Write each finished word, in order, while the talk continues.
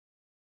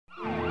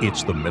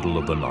It's the middle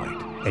of the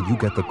night, and you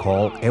get the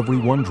call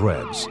everyone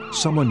dreads.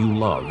 Someone you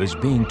love is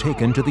being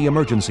taken to the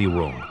emergency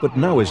room. But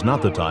now is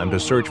not the time to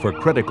search for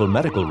critical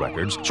medical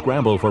records,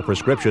 scramble for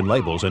prescription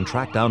labels, and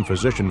track down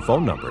physician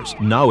phone numbers.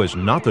 Now is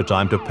not the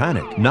time to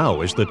panic.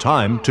 Now is the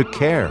time to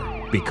care.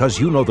 Because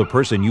you know the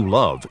person you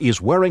love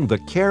is wearing the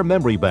CARE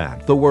Memory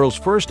Band, the world's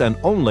first and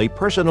only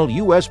personal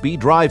USB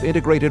drive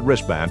integrated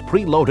wristband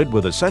preloaded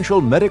with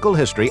essential medical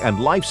history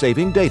and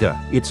life-saving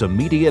data. It's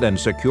immediate and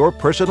secure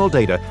personal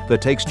data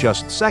that takes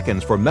just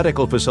seconds for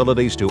medical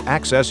facilities to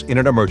access in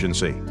an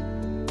emergency.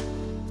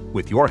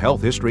 With your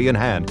health history in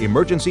hand,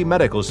 emergency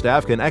medical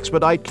staff can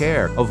expedite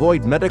care,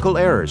 avoid medical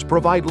errors,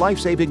 provide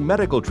life-saving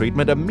medical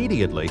treatment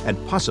immediately, and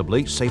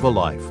possibly save a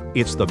life.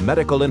 It's the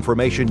medical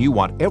information you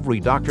want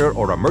every doctor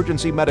or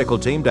emergency medical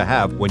team to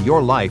have when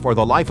your life or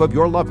the life of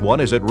your loved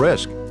one is at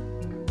risk.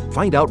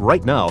 Find out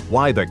right now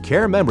why the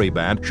CARE Memory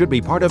Band should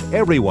be part of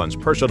everyone's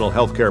personal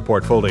healthcare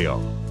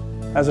portfolio.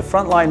 As a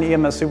frontline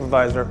EMS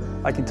supervisor,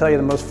 I can tell you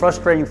the most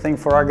frustrating thing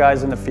for our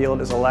guys in the field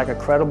is a lack of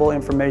credible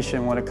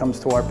information when it comes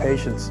to our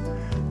patients.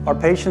 Our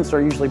patients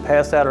are usually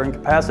passed out or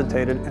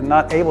incapacitated and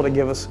not able to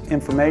give us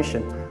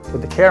information.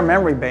 With the CARE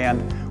Memory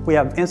Band, we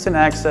have instant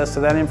access to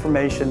that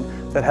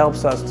information that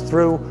helps us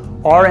through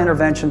our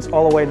interventions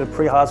all the way to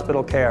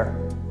pre-hospital care.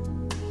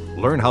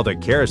 Learn how the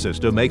CARE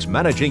system makes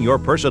managing your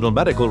personal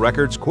medical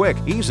records quick,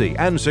 easy,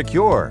 and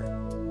secure.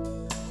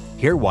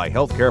 Hear why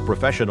healthcare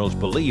professionals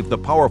believe the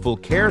powerful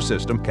CARE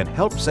system can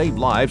help save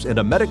lives in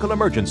a medical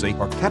emergency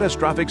or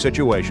catastrophic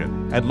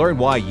situation. And learn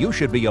why you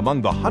should be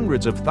among the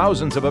hundreds of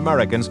thousands of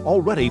Americans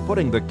already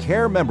putting the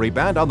CARE Memory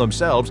Band on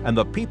themselves and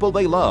the people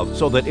they love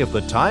so that if the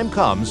time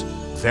comes,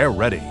 they're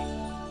ready.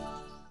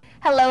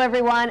 Hello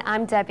everyone,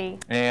 I'm Debbie.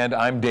 And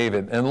I'm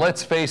David. And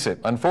let's face it,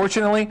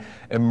 unfortunately,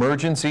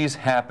 emergencies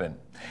happen.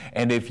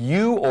 And if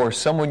you or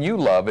someone you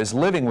love is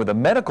living with a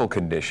medical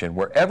condition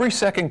where every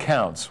second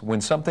counts when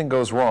something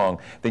goes wrong,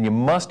 then you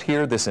must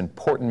hear this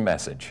important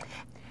message.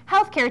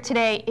 Healthcare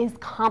today is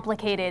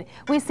complicated.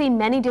 We see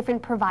many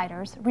different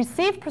providers,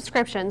 receive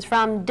prescriptions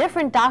from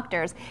different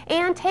doctors,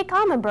 and take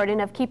on the burden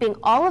of keeping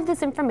all of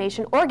this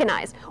information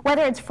organized,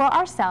 whether it's for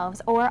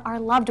ourselves or our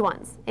loved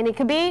ones. And it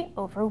can be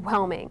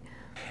overwhelming.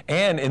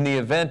 And in the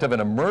event of an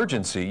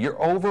emergency, you're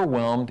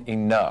overwhelmed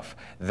enough.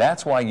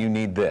 That's why you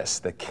need this,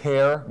 the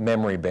CARE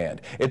Memory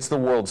Band. It's the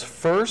world's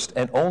first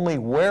and only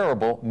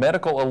wearable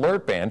medical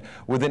alert band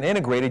with an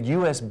integrated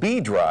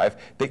USB drive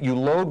that you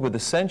load with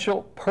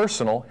essential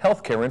personal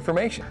healthcare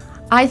information.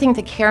 I think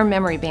the CARE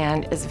Memory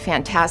Band is a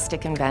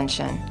fantastic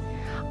invention.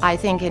 I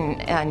think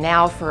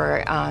now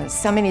for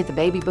so many of the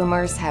baby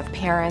boomers have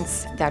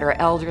parents that are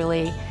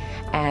elderly,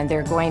 and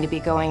they're going to be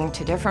going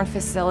to different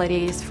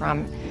facilities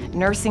from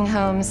nursing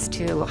homes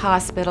to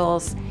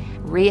hospitals,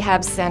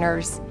 rehab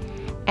centers.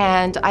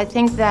 And I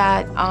think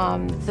that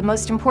the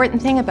most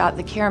important thing about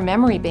the CARE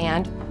Memory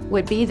Band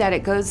would be that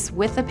it goes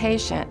with the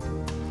patient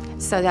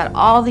so that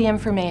all the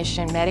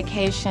information,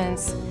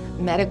 medications,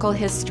 medical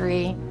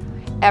history,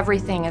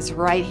 everything is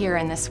right here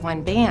in this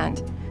one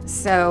band.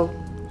 So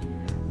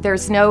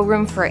there's no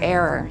room for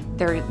error.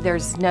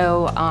 There's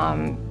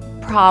no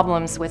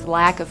problems with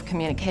lack of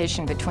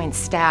communication between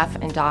staff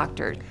and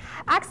doctors.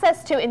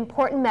 Access to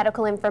important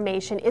medical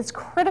information is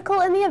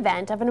critical in the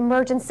event of an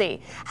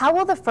emergency. How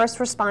will the first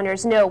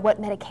responders know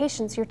what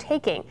medications you're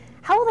taking?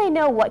 How will they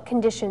know what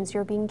conditions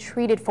you're being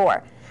treated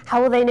for?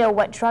 How will they know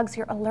what drugs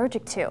you're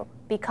allergic to?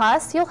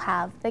 Because you'll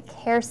have the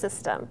CARE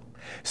system.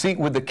 See,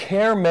 with the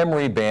CARE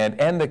Memory Band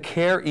and the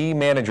CARE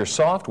eManager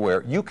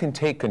software, you can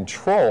take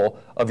control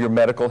of your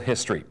medical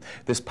history.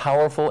 This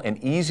powerful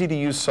and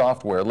easy-to-use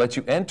software lets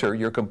you enter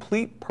your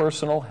complete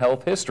personal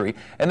health history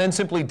and then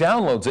simply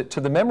downloads it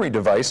to the memory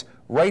device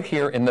right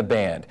here in the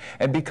band.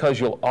 And because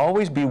you'll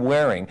always be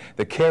wearing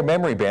the CARE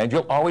Memory Band,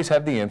 you'll always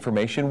have the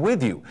information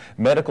with you.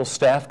 Medical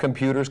staff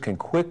computers can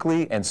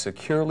quickly and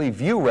securely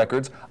view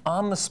records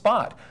on the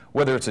spot,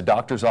 whether it's a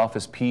doctor's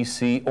office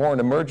PC or an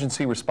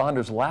emergency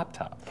responder's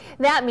laptop.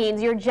 That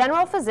means your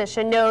general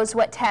physician knows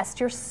what tests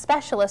your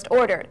specialist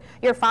ordered.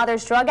 Your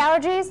father's drug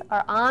allergies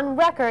are on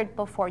record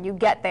before you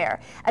get there.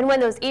 And when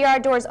those ER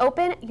doors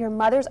open, your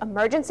mother's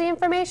emergency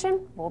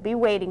information will be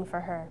waiting for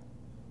her.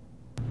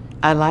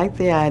 I like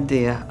the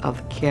idea of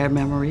the CARE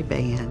Memory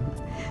Band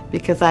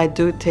because I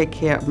do take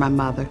care of my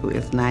mother, who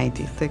is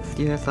 96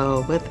 years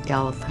old with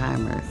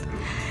Alzheimer's.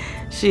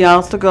 She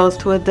also goes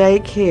to a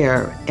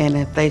daycare, and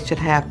if they should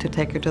have to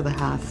take her to the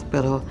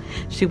hospital,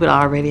 she would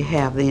already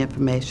have the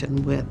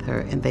information with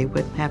her, and they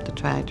wouldn't have to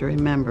try to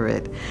remember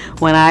it.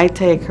 When I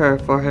take her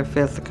for her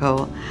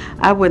physical,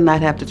 I would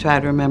not have to try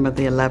to remember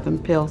the 11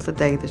 pills a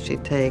day that she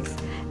takes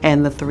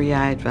and the 3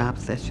 eye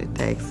drops that she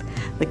takes.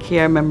 The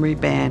CARE Memory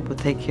Band will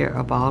take care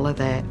of all of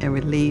that and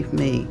relieve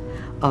me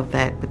of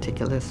that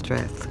particular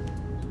stress.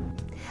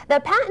 The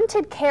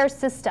patented CARE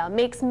system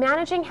makes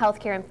managing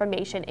healthcare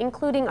information,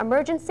 including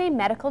emergency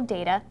medical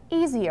data,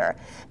 easier.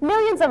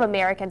 Millions of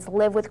Americans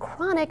live with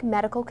chronic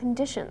medical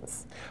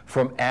conditions.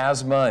 From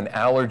asthma and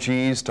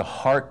allergies to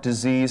heart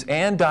disease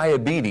and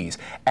diabetes,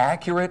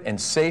 accurate and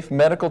safe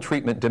medical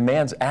treatment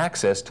demands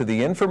access to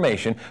the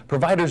information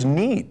providers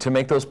need to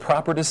make those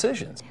proper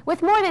decisions.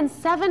 With more than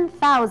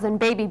 7,000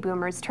 baby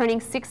boomers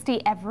turning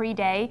 60 every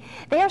day,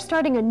 they are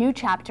starting a new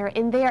chapter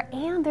in their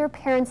and their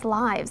parents'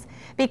 lives.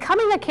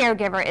 Becoming a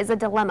caregiver is a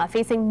dilemma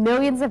facing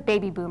millions of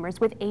baby boomers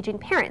with aging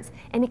parents,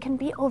 and it can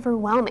be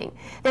overwhelming.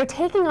 They're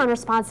taking on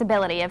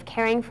responsibility of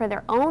caring for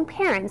their own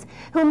parents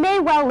who may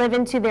well live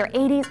into their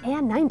 80s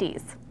and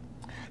 90s.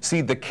 See,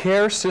 the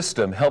CARE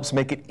system helps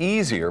make it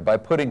easier by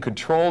putting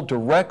control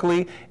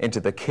directly into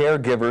the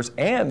caregiver's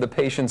and the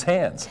patient's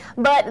hands.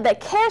 But the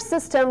CARE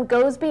system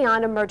goes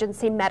beyond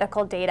emergency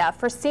medical data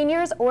for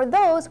seniors or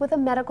those with a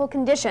medical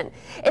condition.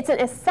 It's an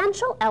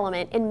essential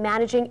element in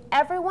managing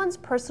everyone's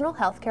personal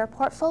healthcare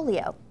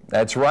portfolio.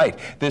 That's right.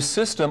 This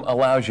system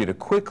allows you to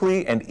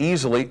quickly and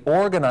easily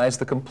organize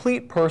the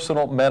complete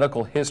personal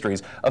medical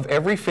histories of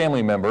every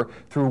family member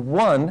through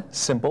one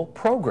simple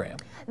program.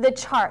 The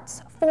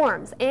charts,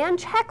 forms, and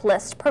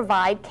checklists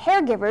provide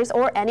caregivers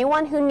or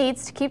anyone who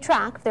needs to keep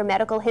track of their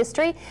medical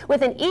history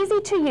with an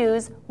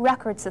easy-to-use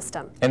record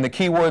system. And the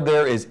key word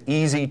there is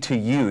easy to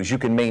use. You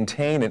can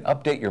maintain and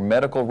update your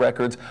medical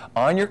records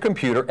on your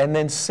computer and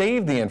then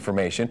save the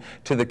information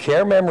to the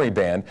CARE Memory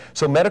Band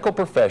so medical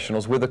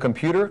professionals with a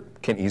computer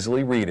can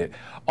easily read it.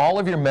 All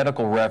of your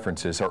medical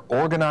references are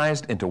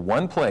organized into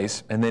one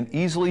place and then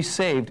easily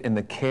saved in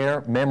the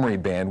CARE Memory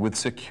Band with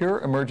secure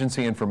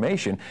emergency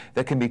information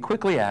that can be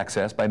quickly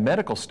accessed by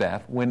medical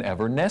staff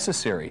whenever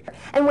necessary.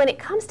 And when it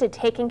comes to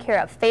taking care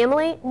of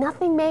family,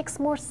 nothing makes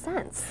more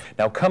sense.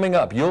 Now, coming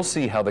up, you'll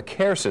see how the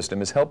CARE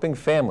system is helping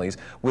families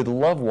with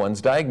loved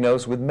ones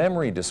diagnosed with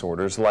memory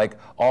disorders like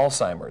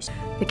Alzheimer's.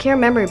 The CARE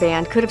Memory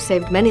Band could have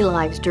saved many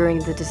lives during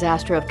the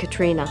disaster of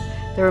Katrina.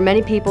 There were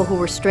many people who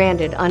were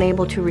stranded,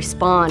 unable to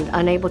respond,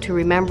 unable to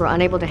remember,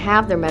 unable to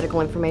have their medical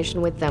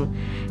information with them.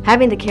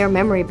 Having the CARE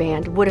Memory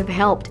Band would have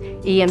helped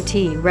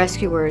EMT,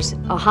 rescuers,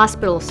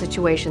 hospital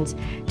situations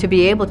to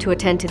be able to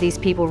attend to these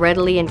people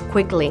readily and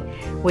quickly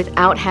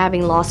without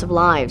having loss of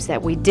lives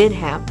that we did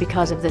have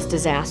because of this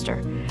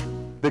disaster.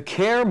 The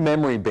CARE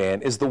Memory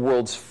Band is the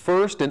world's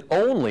first and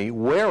only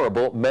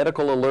wearable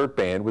medical alert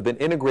band with an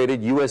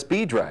integrated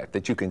USB drive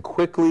that you can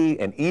quickly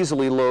and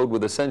easily load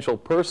with essential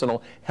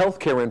personal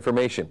healthcare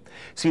information.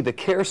 See, the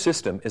CARE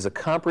system is a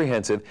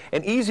comprehensive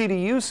and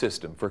easy-to-use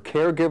system for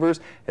caregivers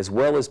as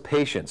well as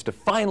patients to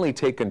finally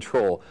take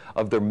control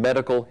of their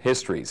medical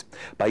histories.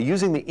 By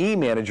using the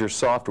eManager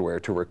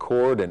software to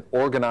record and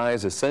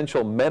organize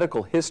essential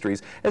medical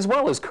histories as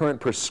well as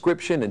current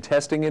prescription and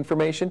testing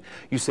information,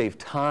 you save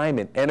time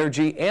and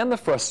energy and the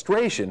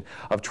frustration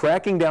of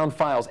tracking down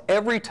files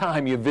every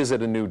time you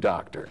visit a new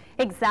doctor.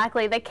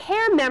 Exactly. The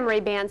CARE Memory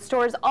Band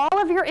stores all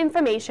of your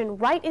information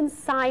right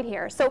inside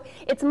here, so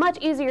it's much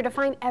easier to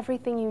find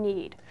everything you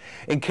need.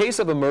 In case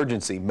of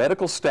emergency,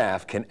 medical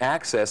staff can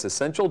access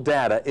essential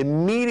data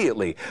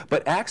immediately,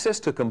 but access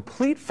to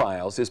complete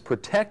files is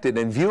protected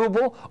and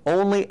viewable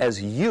only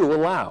as you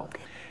allow.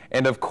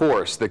 And of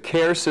course, the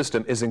CARE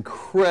system is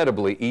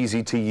incredibly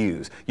easy to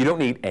use. You don't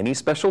need any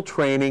special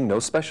training, no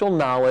special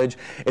knowledge.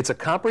 It's a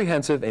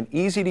comprehensive and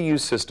easy to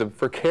use system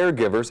for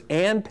caregivers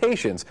and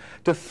patients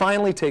to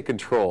finally take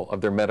control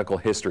of their medical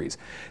histories.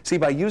 See,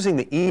 by using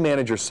the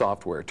eManager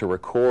software to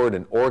record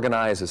and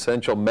organize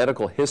essential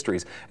medical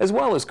histories, as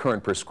well as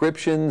current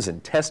prescriptions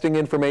and testing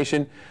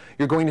information,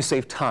 you're going to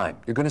save time,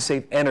 you're going to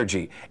save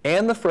energy,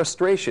 and the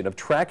frustration of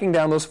tracking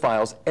down those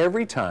files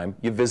every time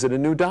you visit a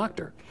new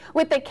doctor.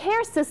 With the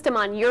CARE system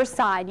on your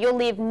side, you'll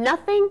leave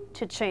nothing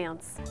to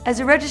chance. As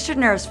a registered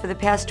nurse for the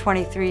past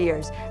 23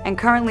 years and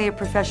currently a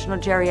professional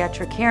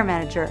geriatric care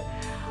manager,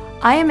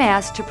 I am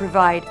asked to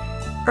provide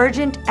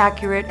urgent,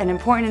 accurate, and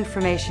important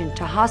information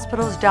to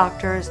hospitals,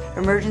 doctors,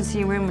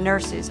 emergency room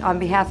nurses on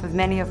behalf of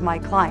many of my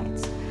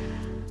clients.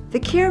 The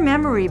CARE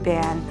Memory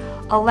Band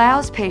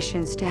allows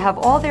patients to have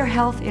all their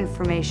health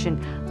information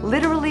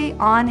literally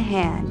on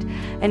hand,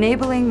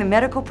 enabling the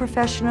medical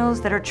professionals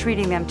that are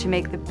treating them to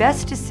make the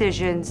best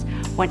decisions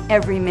when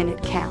every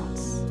minute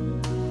counts.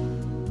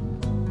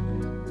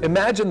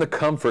 Imagine the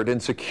comfort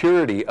and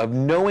security of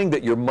knowing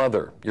that your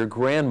mother, your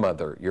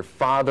grandmother, your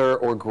father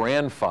or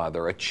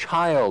grandfather, a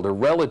child, a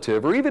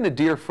relative, or even a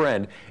dear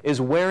friend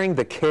is wearing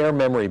the CARE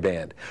Memory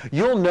Band.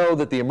 You'll know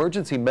that the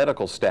emergency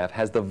medical staff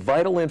has the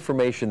vital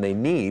information they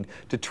need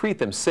to treat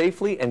them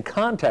safely and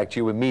contact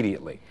you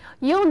immediately.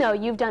 You'll know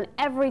you've done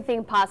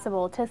everything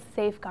possible to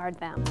safeguard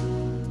them.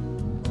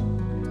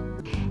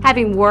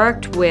 Having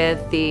worked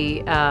with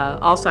the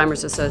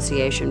Alzheimer's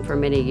Association for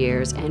many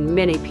years and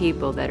many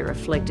people that are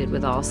afflicted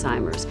with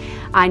Alzheimer's,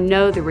 I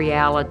know the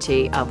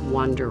reality of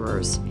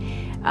wanderers.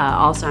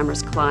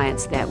 Alzheimer's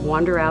clients that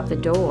wander out the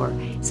door.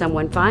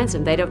 Someone finds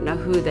them, they don't know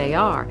who they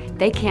are.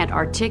 They can't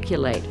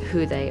articulate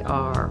who they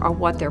are or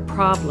what their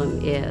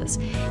problem is.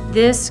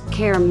 This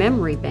CARE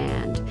Memory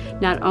Band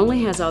not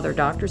only has all their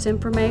doctor's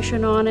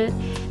information on it,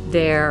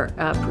 their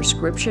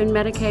prescription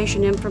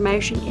medication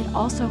information, it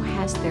also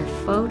has their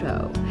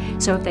photo.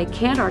 So if they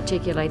can't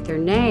articulate their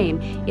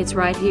name, it's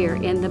right here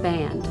in the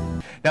band.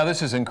 Now,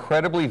 this is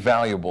incredibly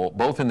valuable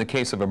both in the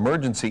case of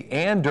emergency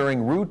and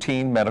during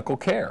routine medical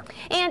care.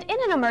 And in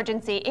an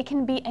emergency, it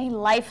can be a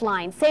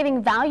lifeline,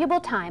 saving valuable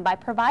time by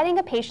providing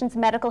a patient's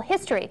medical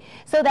history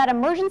so that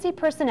emergency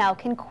personnel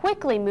can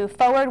quickly move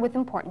forward with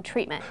important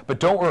treatment. But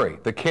don't worry,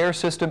 the CARE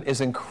system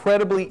is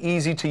incredibly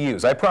easy to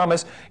use. I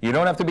promise you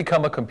don't have to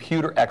become a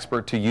computer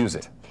expert to use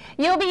it.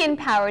 You'll be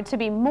empowered to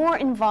be more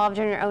involved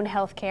in your own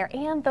health care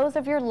and those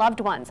of your loved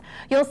ones.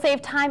 You'll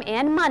save time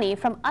and money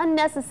from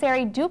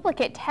unnecessary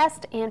duplicate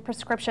tests and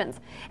prescriptions,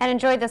 and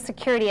enjoy the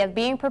security of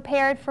being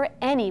prepared for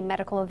any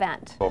medical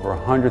event. Over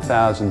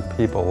 100,000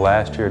 people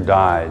last year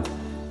died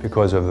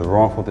because of the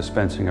wrongful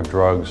dispensing of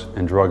drugs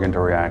and drug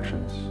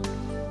interactions.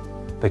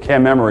 The CARE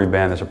Memory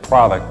Band is a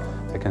product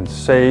that can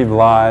save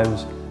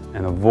lives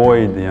and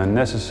avoid the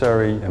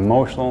unnecessary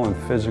emotional and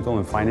physical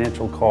and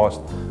financial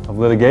cost of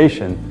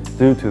litigation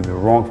due to the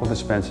wrongful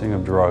dispensing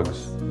of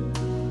drugs